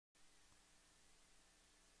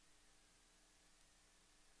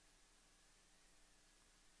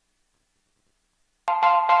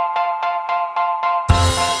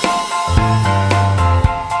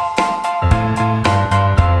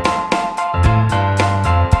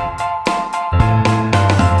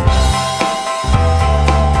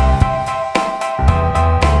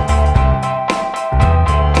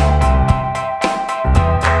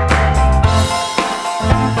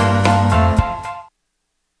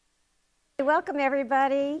welcome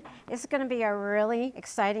everybody. This is going to be a really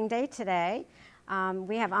exciting day today.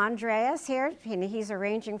 We have Andreas here, and he's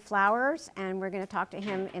arranging flowers, and we're going to talk to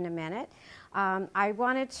him in a minute. I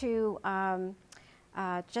wanted to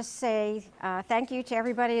just say thank you to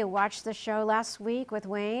everybody who watched the show last week with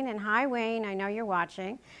Wayne. And hi, Wayne, I know you're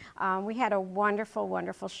watching. We had a wonderful,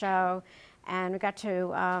 wonderful show, and we got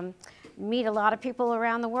to meet a lot of people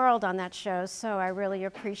around the world on that show, so I really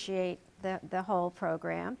appreciate the whole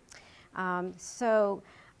program.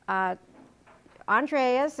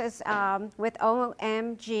 Andreas is with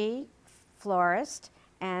OMG Florist,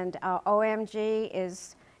 and OMG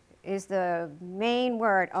is the main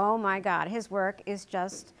word. Oh my God, his work is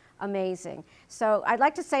just amazing. So I'd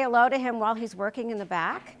like to say hello to him while he's working in the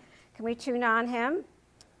back. Can we tune on him?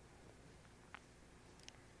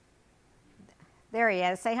 There he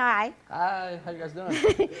is. Say hi. Hi, how you guys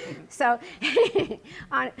doing? So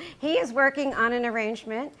he is working on an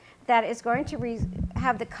arrangement that is going to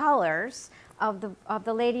have the colors of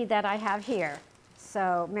the lady that I have here.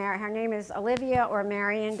 So her name is Olivia or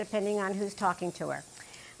Marion, depending on who's talking to her.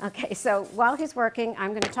 Okay, so while he's working,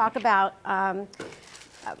 I'm going to talk about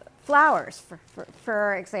flowers,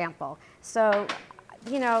 for example. So,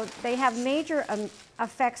 you know, they have major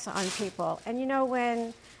effects on people. And you know,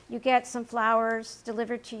 when you get some flowers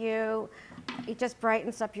delivered to you, it just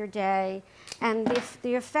brightens up your day. And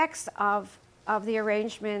the effects of the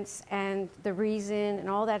arrangements and the reason and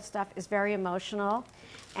all that stuff is very emotional.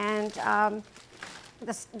 And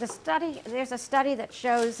there's a study that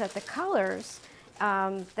shows that the colors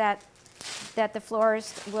that the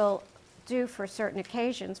florist will do for certain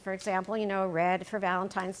occasions, for example, you know, red for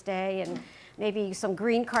Valentine's Day, and maybe some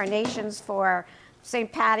green carnations for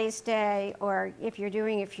St. Patty's Day, or if you're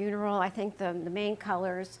doing a funeral, I think the main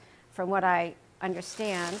colors, from what I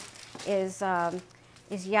understand, is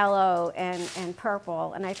yellow and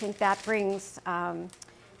purple, and I think that brings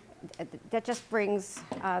just brings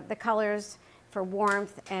the colors for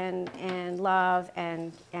warmth and love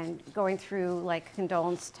and going through like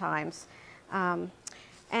condolence times. And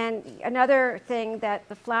another thing, that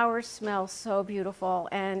the flowers smell so beautiful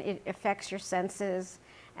and it affects your senses.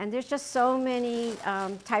 And there's just so many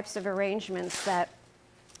types of arrangements that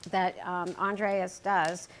Andreas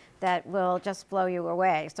does that will just blow you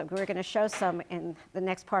away. So we're going to show some in the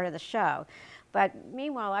next part of the show. But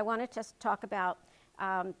meanwhile, I wanted to talk about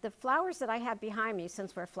the flowers that I have behind me,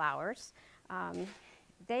 since we're flowers.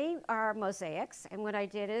 They are mosaics, and what I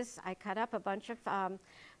did is I cut up a bunch of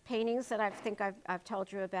paintings that I think I've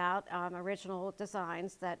told you about, original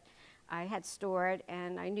designs that I had stored,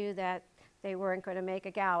 and I knew that they weren't going to make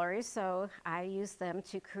a gallery, so I used them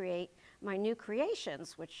to create my new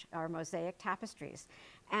creations, which are mosaic tapestries.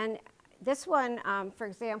 And this one, for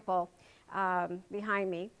example, behind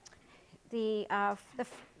me, you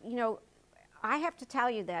know, I have to tell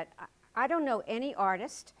you that I don't know any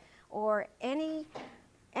artist or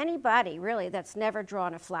anybody really that's never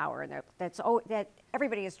drawn a flower, and that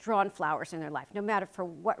everybody has drawn flowers in their life, no matter for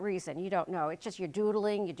what reason. You don't know. It's just you're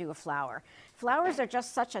doodling, you do a flower. Flowers are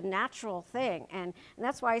just such a natural thing, and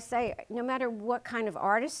that's why I say no matter what kind of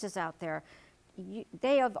artist is out there,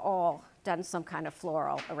 they have all done some kind of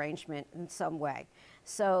floral arrangement in some way.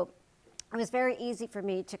 So it was very easy for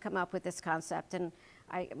me to come up with this concept, and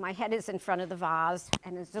my head is in front of the vase,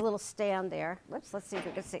 and there's a little stand there. Whoops, let's see if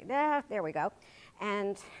we can see. There we go.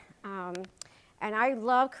 And I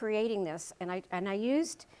love creating this, and I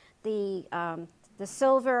used the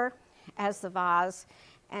silver as the vase.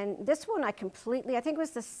 And this one I think it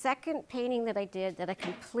was the second painting that I did that I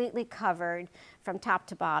completely covered from top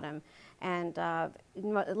to bottom. And a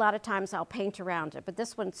lot of times I'll paint around it, but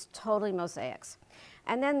this one's totally mosaics.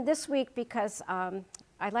 And then this week, because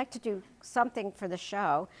I like to do something for the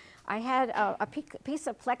show, I had a piece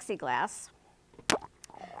of plexiglass,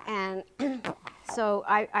 and so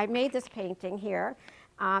I made this painting here,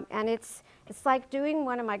 and it's like doing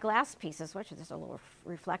one of my glass pieces, which there's a little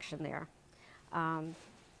reflection there.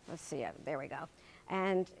 Let's see, there we go.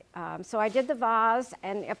 And so I did the vase,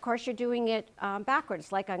 and of course you're doing it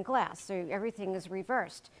backwards, like on glass, so everything is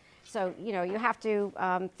reversed. So, you know, you have to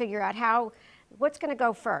figure out what's going to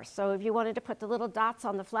go first. So if you wanted to put the little dots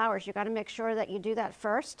on the flowers, you got to make sure that you do that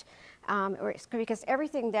first, because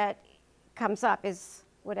everything that comes up is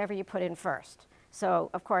whatever you put in first. So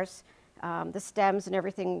of course the stems and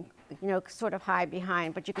everything, you know, sort of hide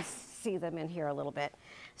behind, but you can see them in here a little bit.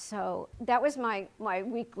 So that was my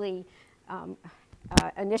weekly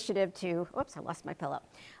initiative to, oops, I lost my pillow,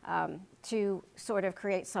 to sort of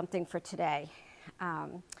create something for today.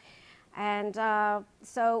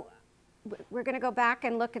 So we're going to go back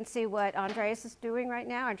and look and see what Andreas is doing right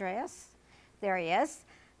now. Andreas, there he is.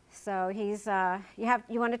 So he's,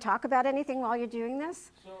 you want to talk about anything while you're doing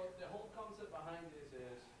this? So the whole concept behind this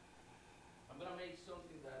is I'm going to make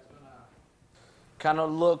something that's going to kind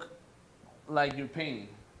of look like you're painting.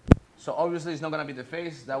 So obviously it's not going to be the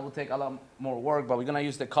face. That will take a lot more work, but we're going to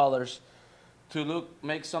use the colors to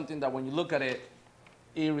make something that when you look at it,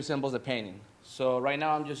 it resembles the painting. So right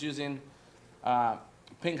now I'm just using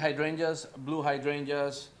pink hydrangeas, blue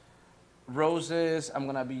hydrangeas, roses. I'm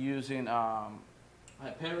going to be using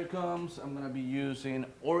hypericums. I'm going to be using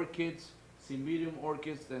orchids, cymbidium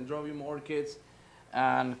orchids, dendrobium orchids,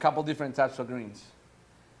 and a couple different types of greens.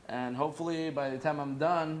 And hopefully by the time I'm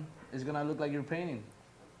done, it's going to look like you're painting.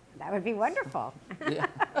 That would be wonderful. Yeah.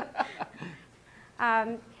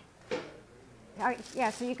 Yeah,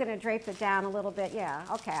 so you're going to drape it down a little bit. Yeah,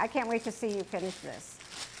 okay. I can't wait to see you finish this.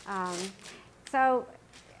 While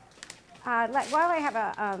I have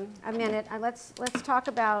a minute, let's talk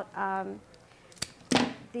about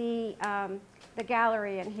the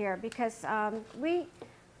gallery in here, because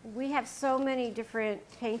we have so many different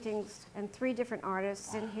paintings and 3 different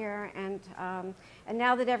artists in here, and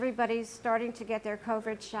now that everybody's starting to get their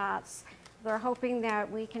COVID shots, we're hoping that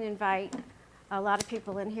we can invite a lot of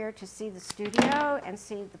people in here to see the studio and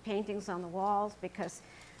see the paintings on the walls, because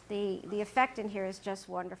the effect in here is just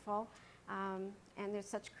wonderful. And there's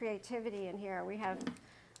such creativity in here. We have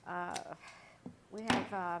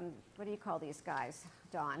what do you call these guys,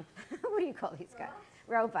 Dawn? What do you call these guys?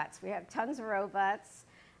 Robots. We have tons of robots,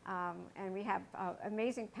 and we have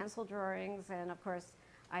amazing pencil drawings, and of course,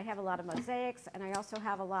 I have a lot of mosaics, and I also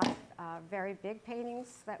have a lot of very big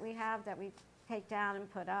paintings that we take down and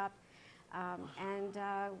put up. I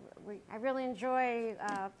really enjoy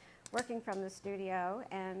working from the studio,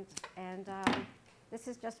 and this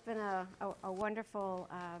has just been a wonderful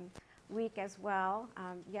week as well.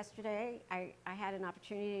 Yesterday, I had an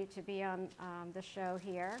opportunity to be on the show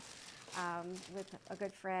here with a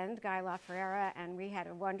good friend, Guy LaFerrera, and we had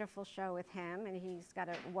a wonderful show with him, and he's got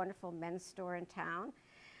a wonderful men's store in town.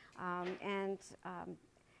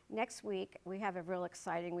 Next week, we have a real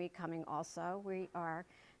exciting week coming also. We are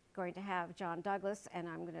going to have John Douglas, and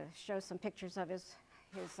I'm going to show some pictures of his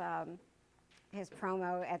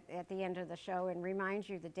promo at the end of the show and remind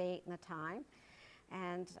you the date and the time.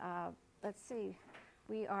 And let's see,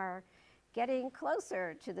 we are getting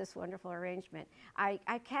closer to this wonderful arrangement.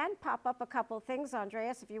 I can pop up a couple things,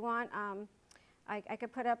 Andreas, if you want. I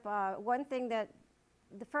could put up one thing that,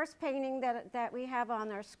 the first painting that we have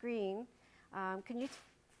on our screen. Can you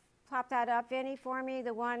pop that up, Vinny, for me?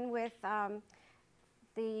 The one with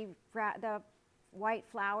the white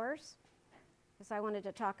flowers, because I wanted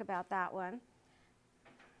to talk about that one.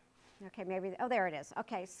 Okay, maybe, oh, there it is.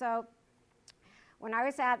 Okay, so when I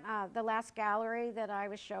was at the last gallery that I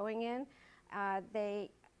was showing in, I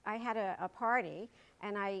had a party,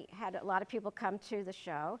 and I had a lot of people come to the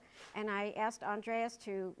show, and I asked Andreas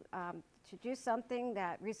to do something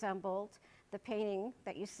that resembled the painting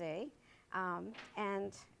that you see,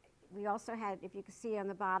 and we also had, if you can see on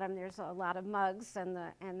the bottom, there's a lot of mugs, and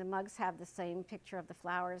the mugs have the same picture of the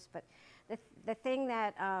flowers. But the thing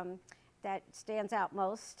that stands out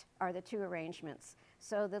most are the 2 arrangements.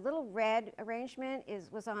 So the little red arrangement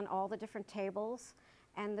was on all the different tables,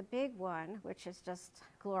 and the big one, which is just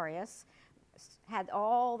glorious, had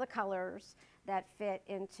all the colors that fit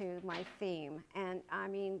into my theme. And I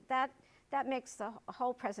mean, that makes the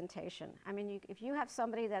whole presentation. I mean, if you have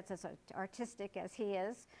somebody that's as artistic as he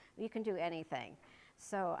is, you can do anything.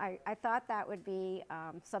 So I thought that would be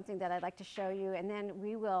something that I'd like to show you, and then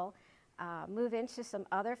we will move into some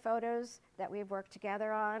other photos that we've worked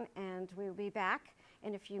together on, and we'll be back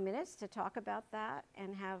in a few minutes to talk about that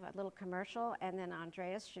and have a little commercial, and then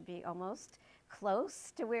Andreas should be almost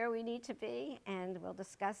close to where we need to be, and we'll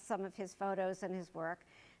discuss some of his photos and his work.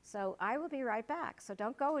 So I will be right back, so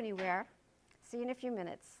don't go anywhere. See you in a few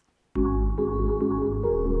minutes.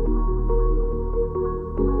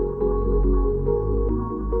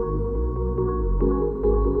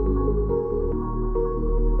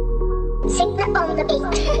 Sigma on the beat.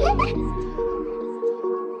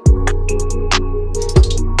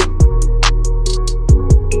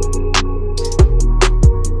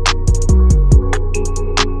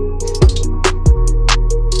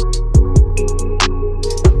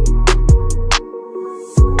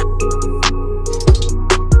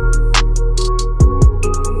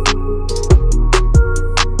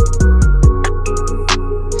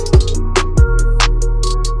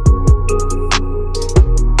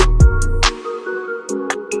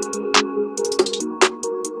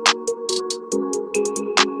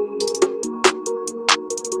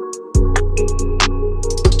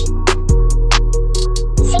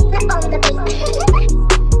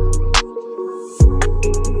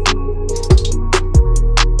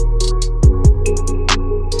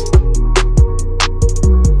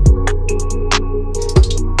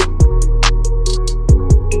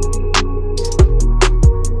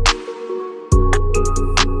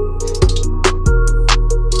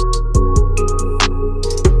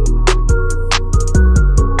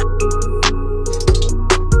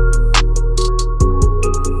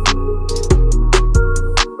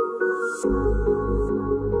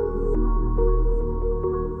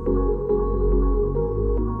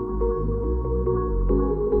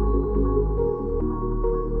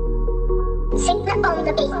 on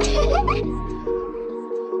the beat.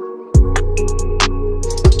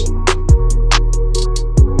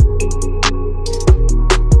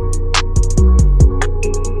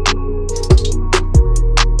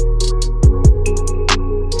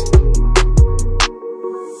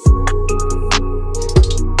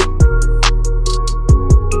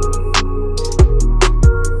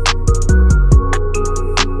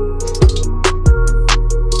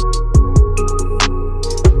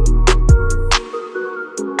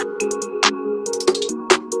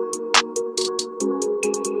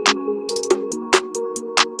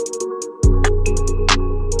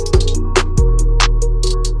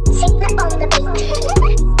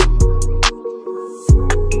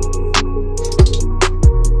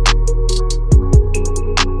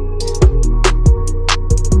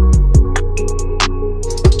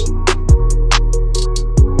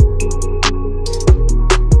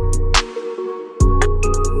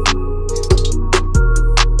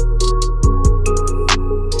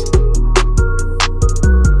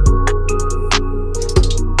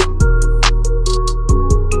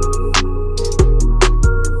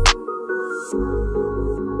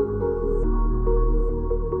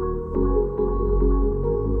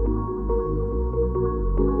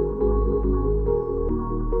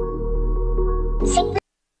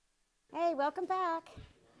 Hey, welcome back.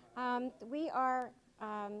 We are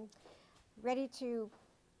ready to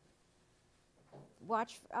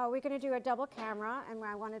watch. We're going to do a double camera, and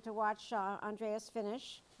I wanted to watch Andreas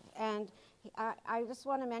finish. And I just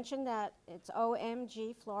want to mention that it's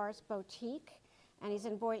OMG Florist Boutique, and he's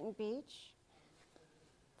in Boynton Beach.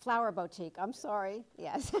 Flower Boutique, I'm sorry.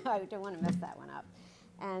 Yes, I don't want to mess that one up.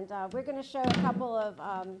 And we're going to show a couple of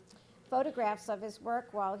photographs of his work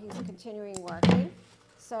while he's continuing working.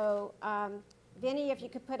 So, Vinny, if you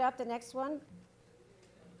could put up the next one.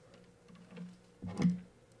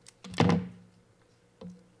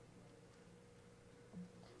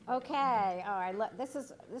 Okay, all right. This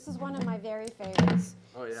is one of my very favorites.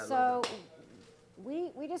 Oh yeah. So,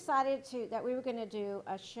 we decided that we were going to do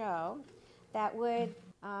a show that would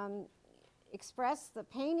express the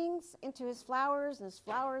paintings into his flowers and his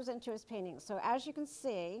flowers into his paintings. So as you can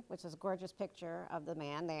see, which is a gorgeous picture of the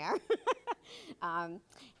man there,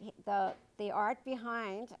 the art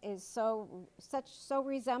behind is so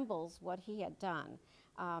resembles what he had done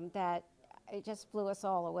that it just blew us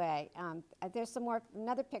all away. There's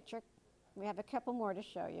another picture. We have a couple more to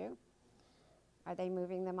show you. Are they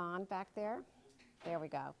moving them on back there? There we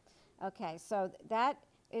go. Okay, so that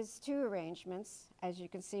is two arrangements. As you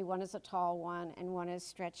can see, one is a tall one and one is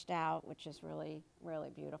stretched out, which is really, really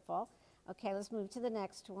beautiful. Okay, let's move to the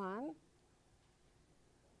next one.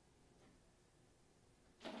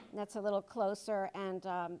 That's a little closer, and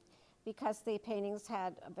because the paintings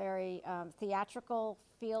had a very theatrical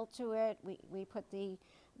feel to it, we put the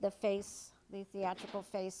theatrical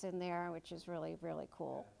face in there, which is really, really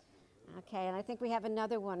cool. Okay, and I think we have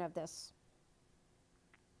another one of this.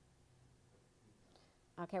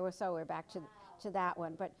 Okay, so we're back to that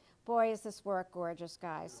one. But boy, is this work gorgeous,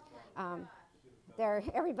 guys.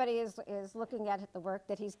 Everybody is looking at the work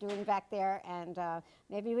that he's doing back there, and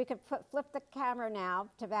maybe we could flip the camera now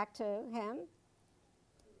back to him.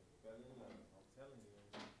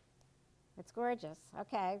 It's gorgeous.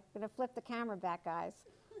 Okay, I'm going to flip the camera back, guys.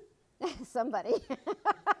 Somebody.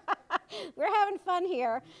 We're having fun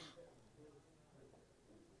here.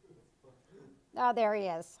 Oh, there he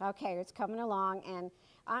is. Okay, it's coming along. And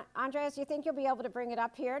Andreas, do you think you'll be able to bring it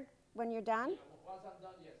up here when you're done? Once I'm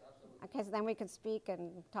done, yes, absolutely. Okay, so then we can speak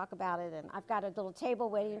and talk about it. And I've got a little table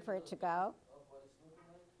waiting for it to go.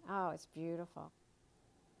 Oh, it's beautiful.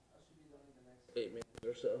 That should be done in the next 8 minutes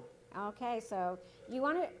or so. Okay, so you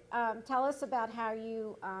want to tell us about how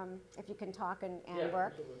you, if you can talk and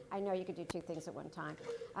work. Absolutely. I know you could do two things at one time.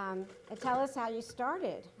 And tell us how you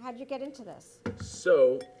started. How did you get into this?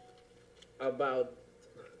 So, about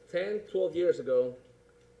 10, 12 years ago,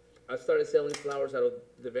 I started selling flowers out of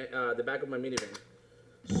the back of my minivan.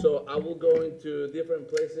 So I will go into different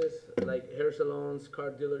places like hair salons,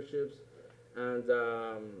 car dealerships, and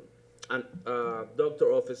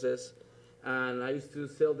doctor offices. And I used to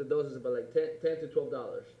sell the doses about like $10 to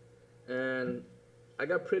 $12. And I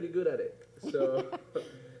got pretty good at it. So,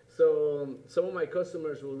 so some of my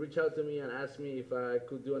customers will reach out to me and ask me if I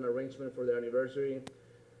could do an arrangement for their anniversary.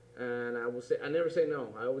 And I will say, I never say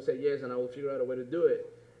no. I always say yes, and I will figure out a way to do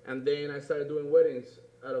it. And then I started doing weddings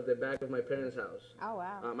out of the back of my parents' house. Oh,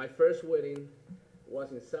 wow. My first wedding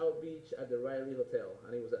was in South Beach at the Riley Hotel,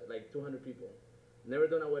 and it was at like 200 people. Never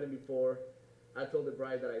done a wedding before. I told the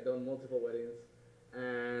bride that I'd done multiple weddings,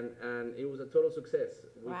 and it was a total success.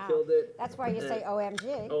 We Wow. killed it. That's why you say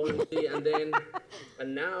OMG. OMG, and then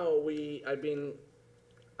and now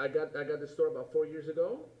I got the store about 4 years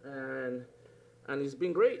ago, and it's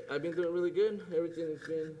been great. I've been doing really good. Everything has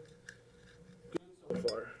been good so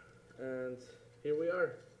far, and here we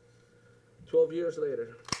are, 12 years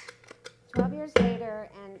later. 12 years later,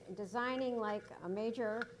 and designing like a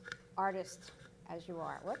major artist as you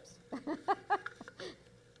are. Whoops.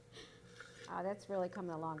 Oh, that's really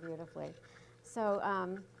coming along beautifully. So,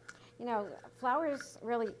 you know, flowers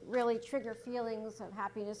really trigger feelings of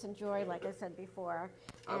happiness and joy, like I said before.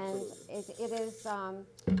 And it is,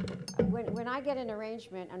 when I get an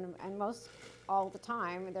arrangement, and most all the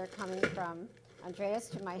time, they're coming from Andreas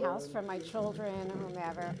to my house, from my children, or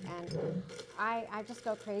whomever, and I just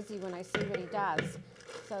go crazy when I see what he does.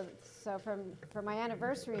 So for my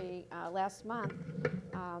anniversary last month,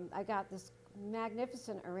 I got this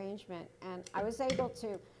magnificent arrangement, and I was able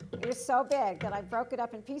to, it was so big that I broke it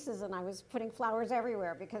up in pieces, and I was putting flowers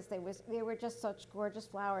everywhere because they were just such gorgeous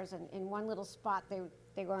flowers, and in one little spot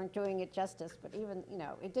they weren't doing it justice, but even, you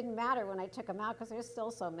know, it didn't matter when I took them out because there's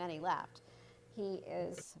still so many left. He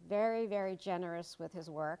is very, very generous with his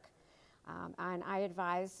work, and I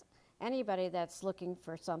advise anybody that's looking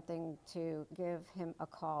for something to give him a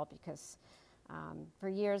call, because for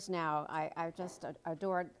years now I've just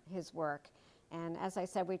adored his work. And as I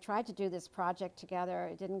said, we tried to do this project together.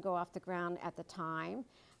 It didn't go off the ground at the time,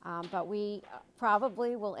 but we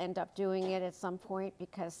probably will end up doing it at some point,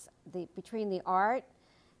 because between the art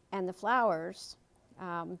and the flowers,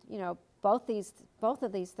 you know, both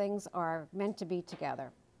of these things are meant to be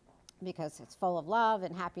together, because it's full of love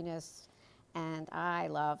and happiness, and I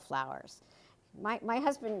love flowers. My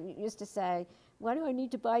husband used to say, "What do I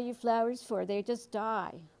need to buy you flowers for? They just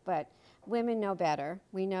die." But women know better.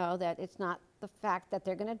 We know that it's not the fact that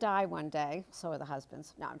they're going to die one day. So are the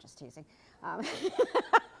husbands. No, I'm just teasing.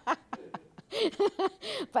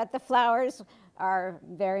 But the flowers are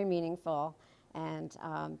very meaningful, and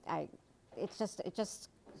it's just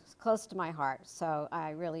close to my heart. So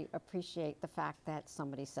I really appreciate the fact that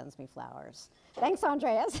somebody sends me flowers. Thanks,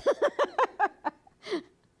 Andreas.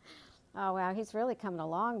 Oh, wow, he's really coming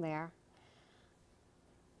along there.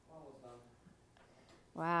 Almost done.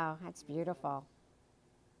 Wow, that's beautiful.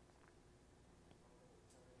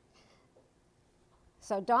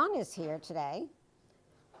 So Dawn is here today,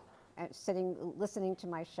 listening to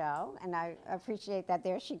my show, and I appreciate that.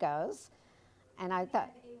 There she goes. And I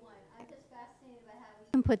thought, I'm just fascinated by how you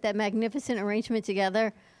can put that magnificent arrangement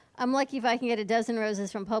together. I'm lucky if I can get a dozen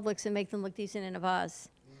roses from Publix and make them look decent in a vase.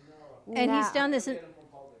 No. And he's No. done this. Get 'em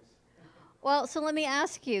from Publix. Well, so let me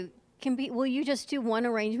ask you: will you just do one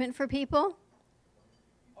arrangement for people?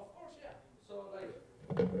 Of course, yeah. So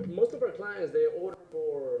like most of our clients, they order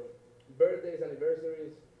for birthdays,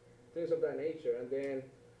 anniversaries, things of that nature, and then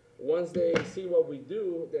once they see what we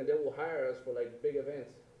do, then they will hire us for like big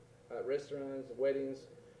events, restaurants, weddings,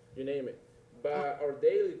 you name it. But our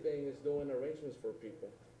daily thing is doing arrangements for people.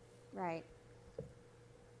 right.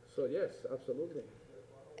 So yes, absolutely.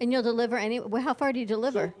 And you'll deliver how far do you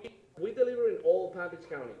deliver? So we deliver in all Palm Beach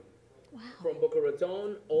County. Wow. From Boca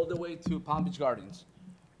Raton all the way to Palm Beach Gardens.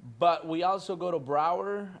 But we also go to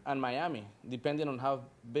Broward and Miami, depending on how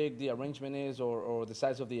big the arrangement is or the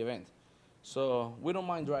size of the event. So we don't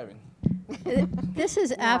mind driving. This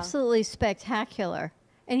is absolutely spectacular.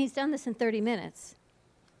 And he's done this in 30 minutes.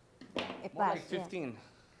 It More was, like yeah. 15.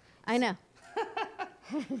 I know.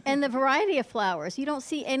 And the variety of flowers. You don't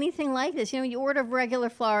see anything like this. You know, you order regular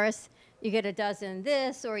florists, you get a dozen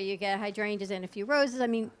this, or you get hydrangeas and a few roses. I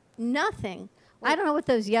mean, nothing. I don't know what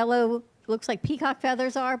those yellow, looks like peacock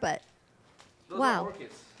feathers are, but Those wow. are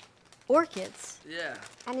orchids. Orchids. Yeah.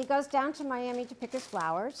 And he goes down to Miami to pick his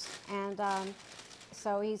flowers, and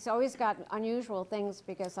so he's always got unusual things,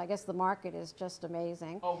 because I guess the market is just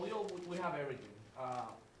amazing. Oh, we have everything.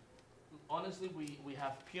 Honestly, we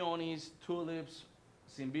have peonies, tulips,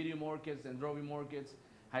 cymbidium orchids, dendrobium orchids,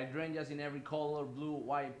 hydrangeas in every color, blue,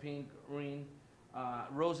 white, pink, green,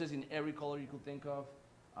 roses in every color you could think of,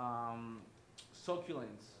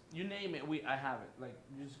 succulents, you name it, I have it. Like,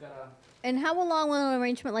 you just gotta. And how long will an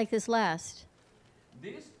arrangement like this last?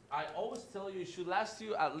 This, I always tell you, it should last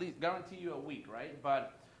you at least, guarantee you a week, right?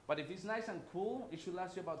 But if it's nice and cool, it should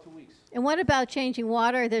last you about 2 weeks. And what about changing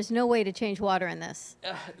water? There's no way to change water in this.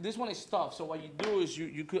 This one is tough, so what you do is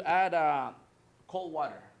you could add cold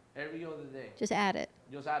water every other day. Just add it.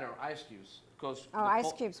 Just add our ice cubes. Cause Oh,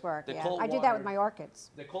 ice cubes work, the yeah. cold I do that with water- my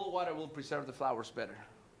orchids. The cold water will preserve the flowers better.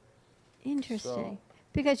 Interesting. So-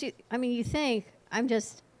 Because you think, I'm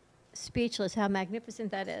just speechless how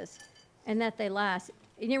magnificent that is. and that they last.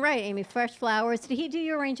 And you're right, Amy, fresh flowers. Did he do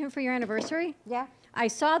your arrangement for your anniversary? Yeah. I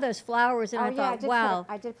saw those flowers and I thought, wow,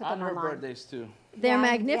 I did put On them her online. birthdays too. they're Yeah,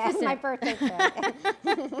 magnificent. Yeah, my birthday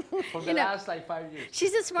too. For the last like 5 years.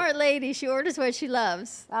 She's a smart lady. She orders what she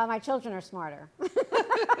loves. My children are smarter.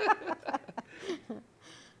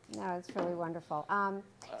 No, it's really wonderful.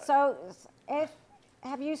 So,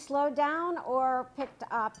 have you slowed down or picked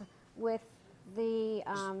up with the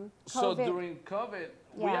COVID? So during COVID,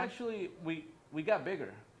 we Yeah. actually we got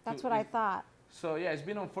bigger. That's what I thought. So yeah, it's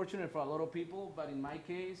been unfortunate for a lot of people, but in my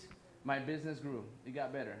case, my business grew. It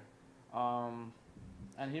got better,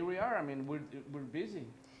 and here we are. I mean, we're busy.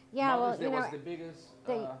 Yeah, Mother's Day well, was the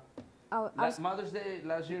biggest. Mother's Day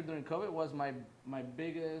last year during COVID was my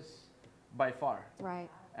biggest by far. Right.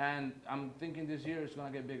 And I'm thinking this year it's gonna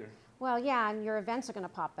get bigger. Well, yeah, and your events are going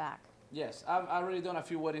to pop back. Yes, I've already done a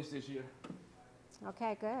few weddings this year.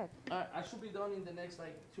 Okay, good. I should be done in the next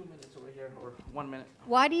like 2 minutes over here, or 1 minute.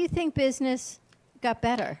 Why do you think business got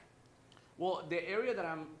better? Well, the area that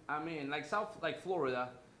I'm in, like Florida,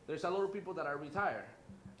 there's a lot of people that are retired,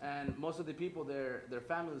 and most of the people their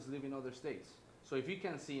families live in other states. So if you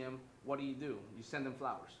can't see them, what do? You send them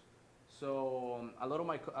flowers. So a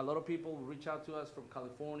lot of people reach out to us from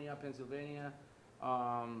California, Pennsylvania,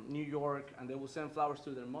 New York, and they will send flowers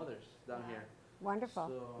to their mothers down here. Wonderful.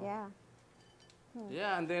 So- Yeah.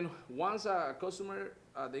 Yeah, and then once a customer,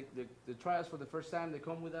 they try us for the first time, they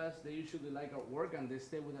come with us, they usually like our work and they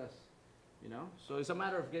stay with us, you know? So it's a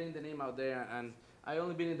matter of getting the name out there, and I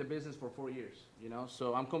only been in the business for 4 years, you know?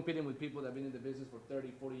 So I'm competing with people that have been in the business for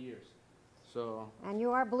 30, 40 years. So, And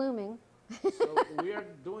you are blooming. so we are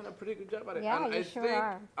doing a pretty good job at it. Yeah, and you I sure think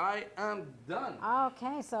are. I am done.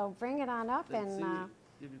 Okay, so bring it on up, Let's see and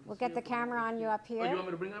if you can we'll see get the it from camera over on you here. up Oh, you here. want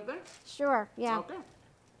me to bring it up there? Sure, yeah. Okay.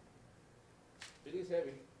 It is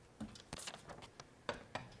heavy.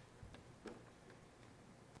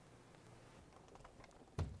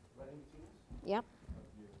 Yep.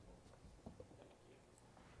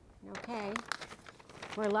 Okay.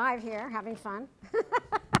 We're live here, having fun.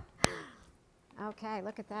 Okay,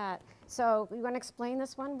 look at that. So you want to explain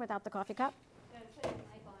this one without the coffee cup?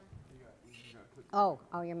 Oh,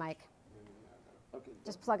 your mic. Okay.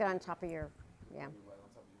 Just plug it on top of your, yeah.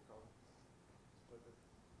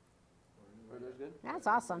 That's good. That's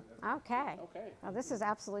awesome. Okay. Okay. Oh, this is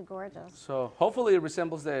absolutely gorgeous. So hopefully it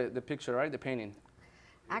resembles the picture, right? The painting.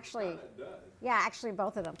 Actually, yeah, actually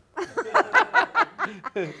both of them.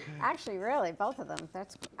 Actually, really, both of them.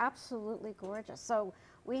 That's absolutely gorgeous. So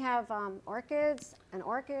we have orchids and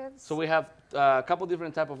orchids. So we have a couple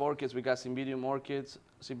different type of orchids. We got cymbidium orchids,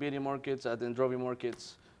 dendrobium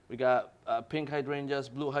orchids. We got pink hydrangeas,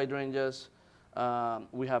 blue hydrangeas.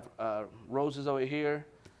 We have roses over here,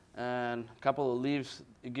 and a couple of leaves.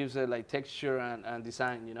 It gives it like texture and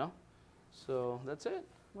design, you know. So that's it.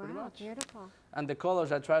 Pretty Wow, much. beautiful. And the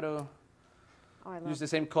colors, I try to Oh, I love use the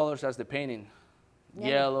same colors as the painting. Yeah.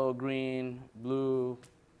 Yellow, green, blue,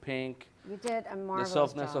 pink. You did a The marvelous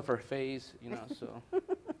softness job. of her face, you know, so.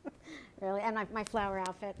 Really, and my flower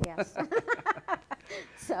outfit, yes.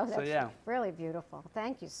 So that's yeah. really beautiful.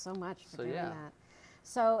 Thank you so much for So, doing yeah. that.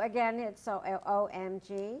 So again, it's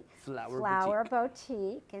OMG Flower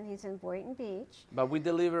Boutique, and he's in Boynton Beach. But we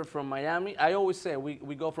deliver from Miami. I always say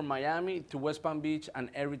we go from Miami to West Palm Beach and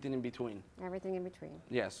everything in between. Everything in between.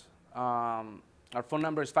 Yes. Our phone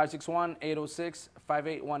number is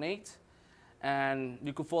 561-806-5818. And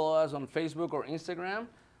you can follow us on Facebook or Instagram,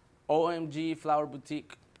 OMG Flower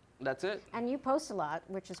Boutique. That's it. And you post a lot,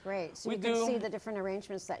 which is great. So We you can do. see the different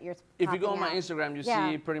arrangements that you're If you go on popping my out. Instagram, you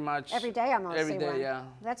Yeah. see pretty much Every day I'm every see day, one. yeah.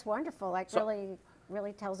 That's wonderful. Like So-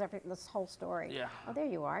 really tells this whole story. Yeah. Oh, there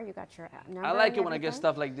you are. You got your number. I like and it when I get everything.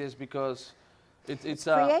 stuff like this because it's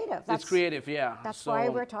creative. It's That's- creative, yeah. That's So why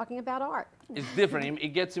we're talking about art. it's different. It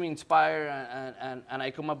gets me inspired, and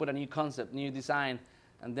I come up with a new concept, new design,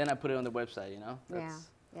 and then I put it on the website. You know.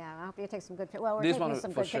 Yeah. I hope you take some good pictures. Well, we're This taking one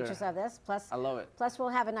some for good sure. pictures of this. Plus, I love it. Plus, we'll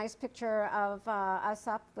have a nice picture of us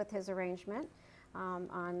up with his arrangement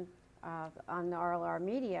on our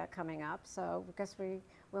media coming up. So, because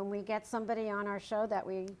when we get somebody on our show that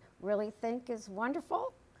we really think is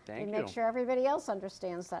wonderful, Thank we make you. sure everybody else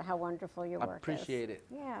understands that how wonderful your I work is. appreciate it.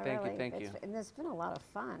 Yeah, Thank you, really. thank you. And it's been a lot of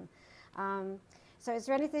fun. So, is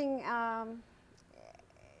there anything?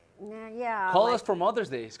 Yeah. Call like- us for Mother's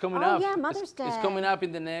Day. It's coming Oh, up. yeah, Mother's It's Day. coming up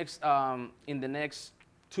in the next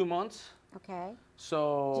 2 months. Okay.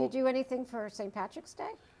 So. Do you do anything for St. Patrick's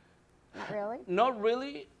Day? Not really. Not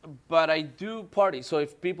really, but I do party. So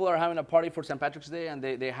if people are having a party for St. Patrick's Day and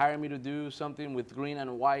they hire me to do something with green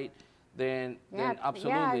and white, then Yeah,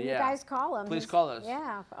 absolutely, you guys call him. Please call us.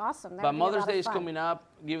 Yeah, awesome. But Mother's Day is coming up.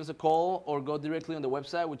 Give us a call or go directly on the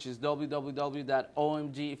website, which is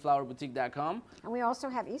www.omgflowerboutique.com. And we also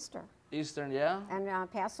have Easter. Eastern, yeah. And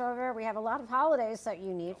Passover. We have a lot of holidays that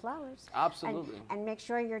you need flowers. Absolutely. And make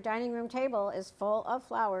sure your dining room table is full of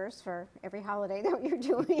flowers for every holiday that you're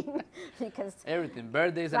doing. Because everything,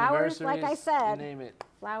 birthdays, flowers, anniversaries, like I said, you name it.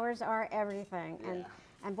 Flowers are everything. Yeah.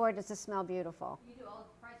 And boy, does it smell beautiful. You do all the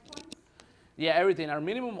price points? Yeah, everything. Our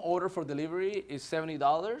minimum order for delivery is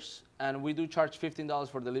 $70, and we do charge $15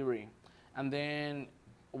 for delivery. And then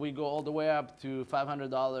we go all the way up to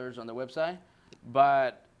 $500 on the website.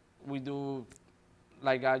 But we do,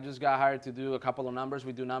 like I just got hired to do a couple of numbers.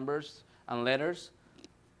 We do numbers and letters,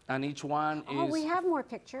 and each one is... Oh, we have more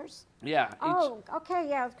pictures. Yeah. Oh, okay,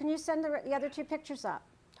 yeah. Can you send the other two pictures up?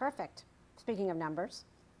 Perfect. Speaking of numbers.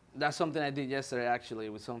 That's something I did yesterday, actually,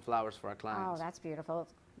 with some flowers for our clients. Oh, that's beautiful.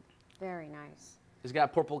 Very nice. It's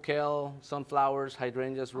got purple kale, sunflowers,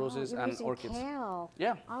 hydrangeas, roses, you're and using orchids. kale.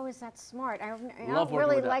 Yeah. Oh, is that smart? I Love don't working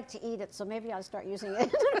really with that. like to eat it, so maybe I'll start using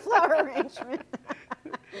it in a flower arrangement.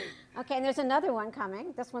 Okay, and there's another one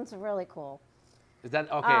coming. This one's really cool. Is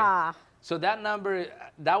that okay? Ah. So that number,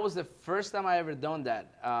 that was the first time I ever done that.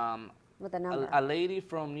 With a number. A lady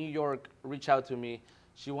from New York reached out to me.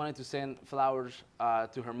 She wanted to send flowers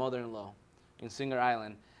to her mother-in-law in Singer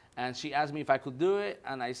Island. And she asked me if I could do it,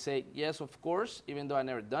 and I said yes, of course, even though I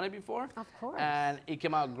never done it before. Of course. And it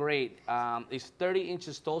came out great. It's 30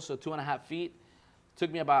 inches tall, so 2.5 feet.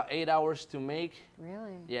 Took me about 8 hours to make.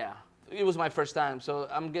 Really? Yeah, it was my first time, so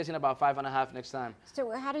I'm guessing about 5.5 next time.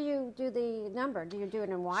 So how do you do the number? Do you do it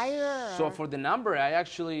in wire? So or? for the number, I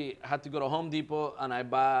actually had to go to Home Depot and I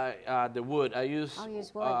buy the wood. I use. Oh, you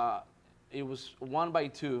use wood. It was 1 by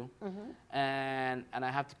 2, and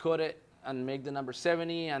I have to cut it and make the number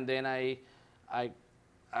 70, and then I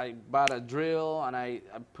bought a drill and I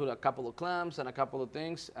put a couple of clamps and a couple of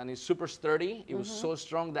things, and it's super sturdy. It was so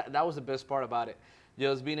strong that was the best part about it.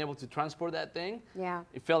 Just being able to transport that thing. Yeah.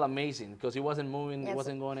 It felt amazing because it wasn't moving, Yes. it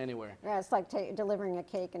wasn't going anywhere. Yeah, it's like delivering a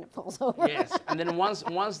cake and it falls over. Yes, and then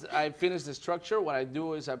once I finish the structure, what I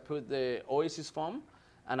do is I put the Oasis foam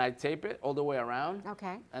and I tape it all the way around.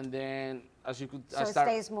 Okay. And then, as you could, So it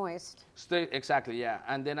stays moist. Exactly, yeah.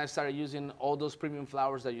 And then I started using all those premium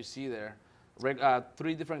flowers that you see there.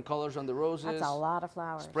 3 different colors on the roses. That's a lot of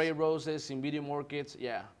flowers. Spray roses, Cymbidium orchids,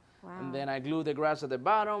 yeah. Wow. And then I glued the grass at the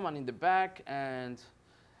bottom and in the back, and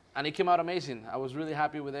it came out amazing. I was really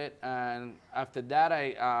happy with it. And after that,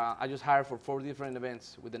 I just hired for 4 different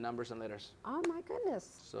events with the numbers and letters. Oh my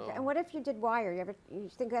goodness. So- And what if you did wire? You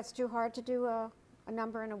think that's too hard to do a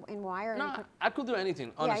number in wire? No, I could do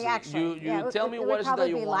anything, honestly. Yeah, actually. You tell me it what is it that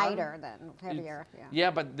you would want. probably be lighter than heavier. Yeah.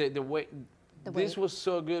 Yeah, but the weight, The this weight. was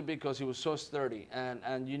so good because it was so sturdy,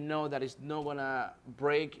 and you know that it's not gonna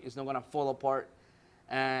break, it's not gonna fall apart,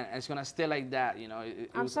 and it's gonna stay like that. You know.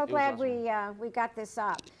 I'm so glad we got this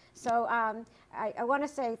up. So I want to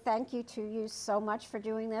say thank you to you so much for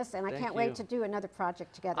doing this, and I Thank can't you. wait to do another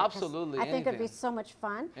project together. 'cause Absolutely, I think it'd be anything. so much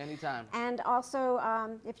fun. Anytime. And also,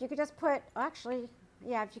 if you could just put, actually,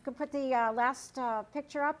 yeah, if you could put the last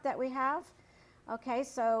picture up that we have. Okay,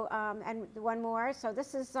 so, and one more. So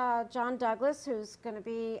this is John Douglas, who's going to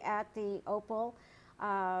be at the Opal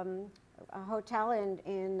Hotel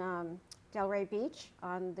in Delray Beach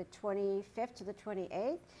on the 25th to the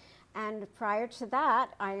 28th. And prior to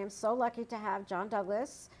that, I am so lucky to have John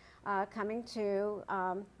Douglas coming to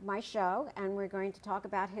my show, and we're going to talk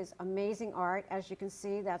about his amazing art. As you can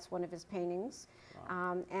see, that's one of his paintings.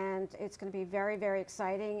 And it's going to be very, very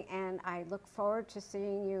exciting, and I look forward to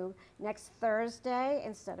seeing you next Thursday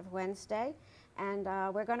instead of Wednesday. And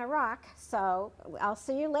we're going to rock, so I'll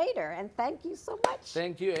see you later, and thank you so much.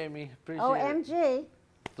 Thank you, Amy. Appreciate OMG. it.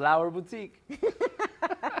 Flower Boutique.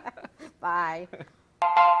 Bye.